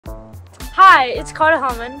Hi, it's Carter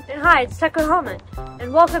Hellman, and hi, it's Tucker Hellman,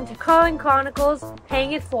 and welcome to Curling Chronicles,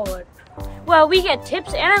 Paying It Forward, where we get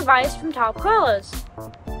tips and advice from top curlers.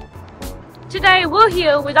 Today, we're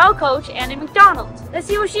here with our coach, Andie McDonald. Let's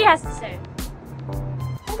see what she has to say.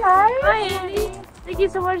 Hi guys! Hi, Andie. Thank you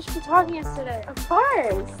so much for talking to us today. Of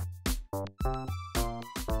course!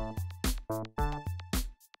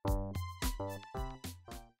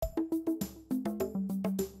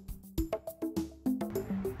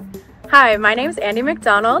 Hi, my name is Andie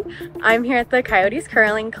McDonald. I'm here at the Coyotes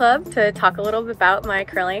Curling Club to talk a little bit about my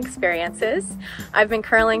curling experiences. I've been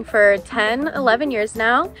curling for 11 years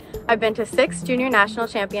now. I've been to 6 junior national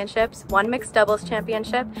championships, 1 mixed doubles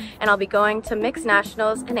championship, and I'll be going to mixed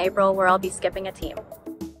nationals in April where I'll be skipping a team.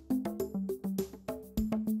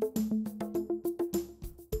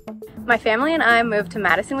 My family and I moved to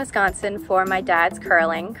Madison, Wisconsin for my dad's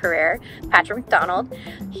curling career, Patrick McDonald.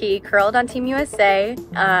 He curled on Team USA,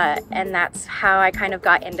 and that's how I kind of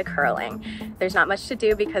got into curling. There's not much to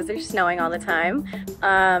do because there's snowing all the time,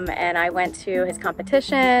 and I went to his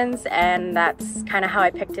competitions, and that's kind of how I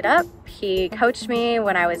picked it up. He coached me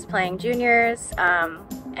when I was playing juniors,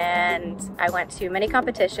 and I went to many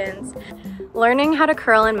competitions. Learning how to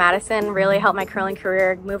curl in Madison really helped my curling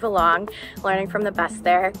career move along, learning from the best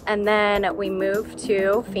there. And then we moved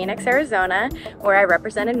to Phoenix, Arizona, where I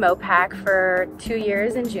represented MOPAC for 2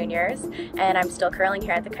 years in juniors, and I'm still curling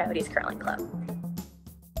here at the Coyotes Curling Club.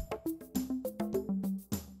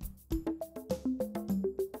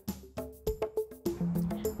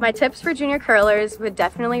 My tips for junior curlers would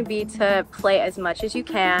definitely be to play as much as you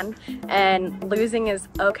can, and losing is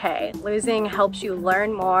okay. Losing helps you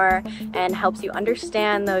learn more and helps you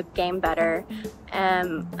understand the game better.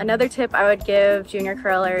 Another tip I would give junior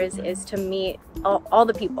curlers is to meet all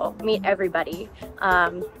the people, meet everybody.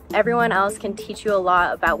 Everyone else can teach you a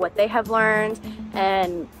lot about what they have learned,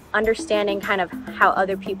 and understanding kind of how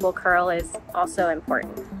other people curl is also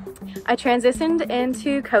important. I transitioned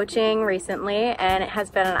into coaching recently, and it has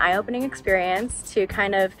been an eye-opening experience to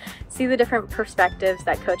kind of see the different perspectives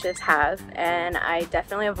that coaches have, and I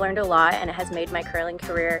definitely have learned a lot, and it has made my curling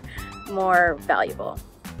career more valuable.